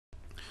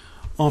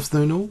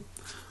Afternoon all.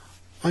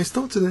 I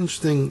started an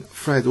interesting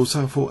thread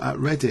also for at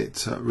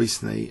Reddit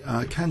recently.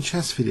 Can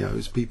chess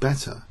videos be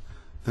better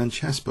than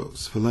chess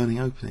books for learning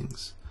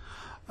openings?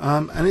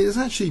 And it is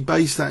actually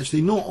based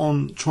not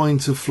on trying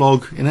to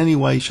flog in any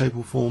way, shape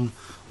or form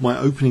my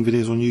opening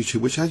videos on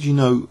YouTube, which as you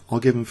know are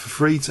given for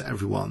free to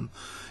everyone.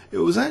 It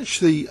was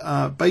actually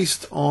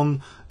based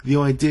on the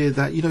idea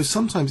that, you know,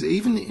 sometimes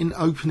even in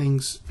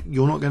openings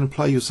you're not going to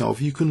play yourself,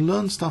 you can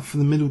learn stuff from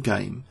the middle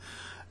game.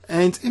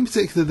 And in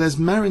particular, there's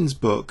Marin's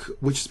book,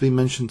 which has been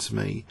mentioned to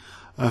me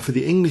for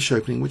the English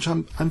opening, which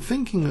I'm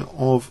thinking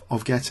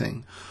of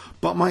getting.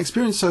 But my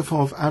experience so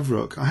far of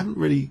Avrukh, I haven't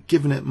really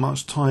given it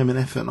much time and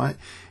effort.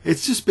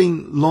 It's just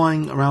been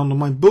lying around on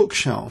my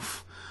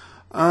bookshelf.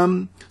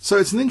 So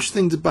it's an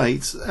interesting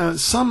debate.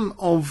 Some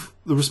of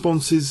the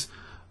responses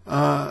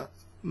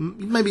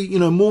maybe, you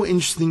know, more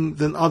interesting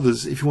than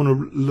others if you want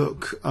to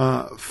look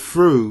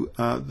through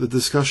the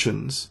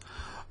discussions.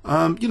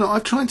 You know,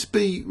 I've tried to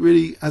be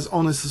really as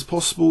honest as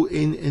possible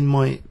in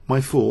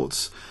my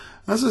thoughts.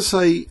 As I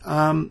say,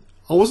 I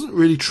wasn't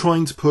really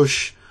trying to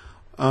push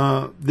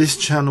this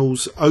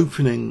channel's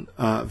opening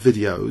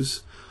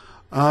videos,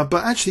 but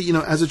actually, you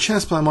know, as a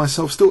chess player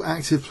myself, still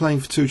active playing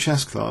for 2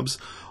 chess clubs,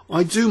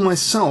 I do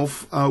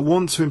myself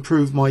want to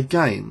improve my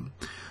game,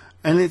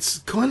 and it's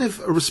kind of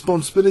a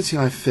responsibility,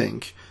 I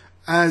think,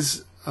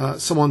 as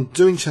someone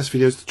doing chess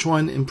videos to try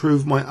and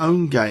improve my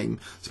own game,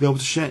 to be able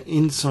to share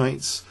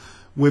insights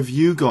with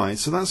you guys.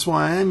 So that's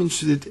why I am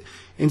interested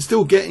in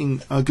still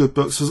getting good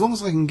books, as long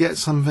as I can get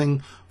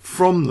something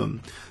from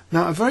them.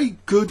 Now, a very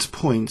good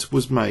point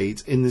was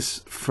made in this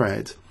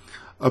thread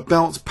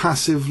about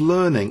passive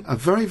learning. A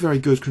very, very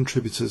good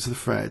contributor to the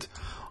thread,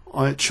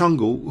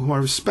 Chungle, who I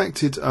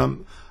respected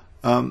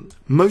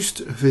most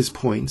of his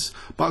points,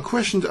 but I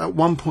questioned at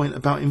one point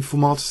about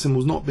informata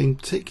symbols not being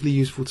particularly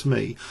useful to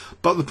me.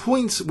 But the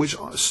point which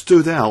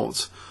stood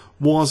out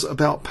was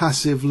about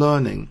passive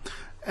learning.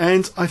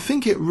 And I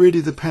think it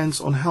really depends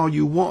on how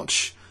you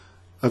watch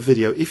a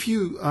video. If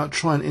you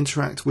try and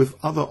interact with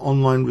other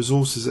online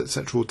resources,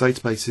 etc., or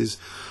databases,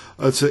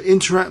 to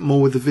interact more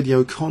with the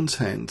video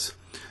content,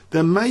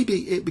 then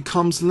maybe it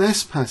becomes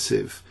less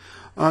passive.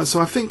 So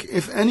I think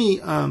if any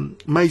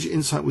major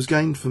insight was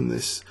gained from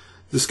this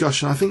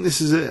discussion, I think this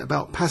is it,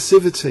 about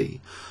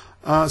passivity.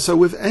 So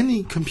with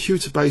any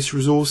computer-based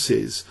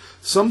resources,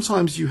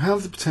 sometimes you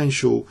have the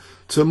potential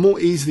to more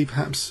easily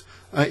perhaps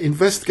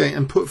investigate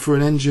and put through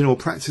an engine or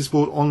practice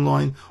board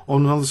online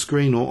on another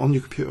screen or on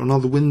your computer,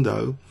 another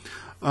window,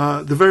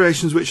 the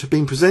variations which have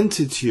been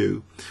presented to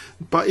you.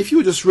 But if you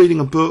were just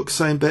reading a book,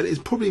 say in bed, it's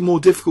probably more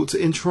difficult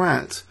to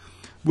interact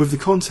with the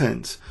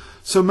content.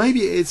 So maybe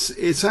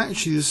it's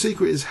actually, the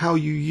secret is how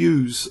you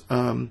use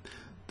the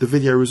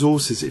video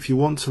resources if you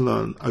want to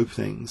learn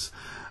openings.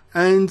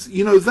 And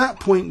you know, that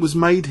point was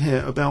made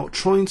here about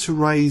trying to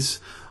raise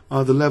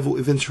the level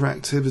of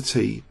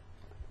interactivity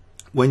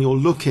when you're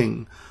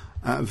looking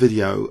at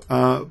video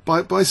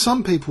by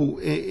some people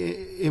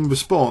in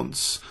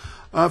response.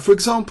 For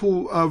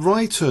example,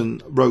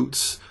 Rayton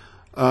wrote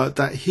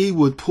that he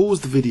would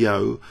pause the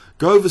video,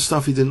 go over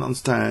stuff he didn't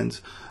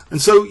understand,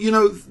 and so, you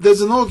know,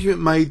 there's an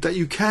argument made that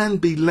you can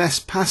be less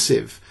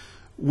passive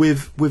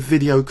with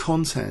video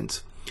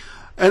content.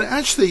 And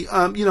actually,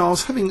 you know, I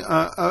was having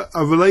a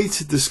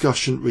related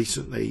discussion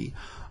recently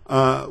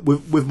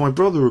with my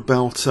brother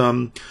about,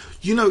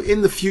 you know,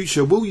 in the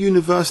future, will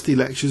university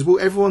lectures, will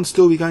everyone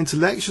still be going to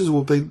lectures, or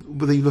will they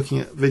be looking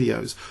at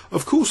videos?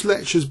 Of course,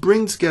 lectures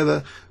bring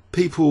together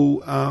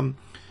people, and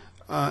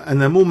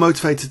they're more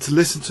motivated to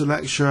listen to a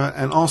lecture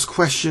and ask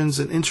questions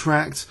and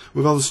interact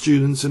with other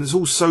students, and it's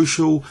all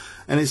social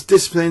and it's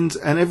disciplined,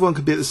 and everyone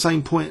can be at the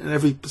same point in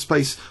every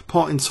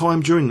part in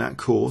time during that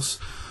course.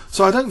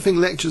 So I don't think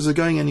lectures are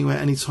going anywhere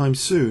anytime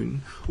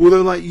soon,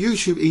 although like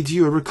YouTube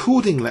EDU are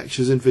recording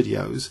lectures and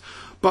videos.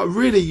 But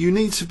really you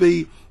need to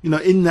be, you know,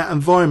 in that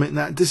environment, in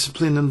that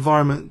disciplined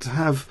environment, to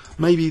have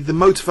maybe the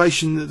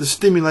motivation, the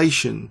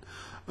stimulation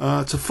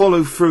to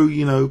follow through,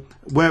 you know,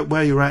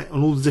 where you're at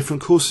on all the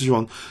different courses you're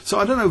on. So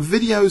I don't know,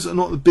 videos are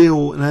not the be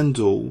all and end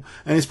all,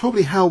 and it's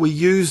probably how we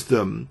use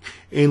them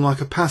in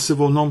like a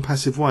passive or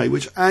non-passive way,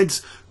 which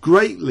adds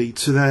greatly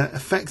to their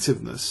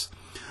effectiveness.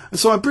 And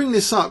so I bring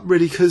this up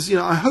really because, you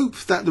know, I hope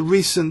that the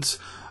recent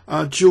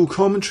dual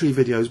commentary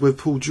videos with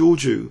Paul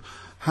Georgiou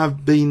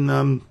have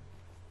been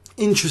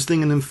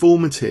interesting and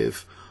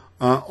informative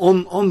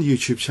on the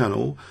YouTube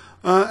channel.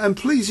 And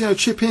please, you know,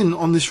 chip in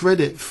on this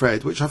Reddit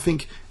thread, which I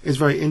think is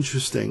very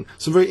interesting.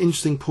 Some very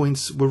interesting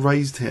points were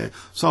raised here.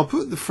 So I'll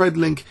put the thread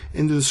link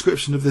in the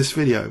description of this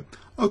video.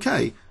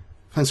 Okay,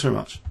 thanks very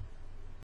much.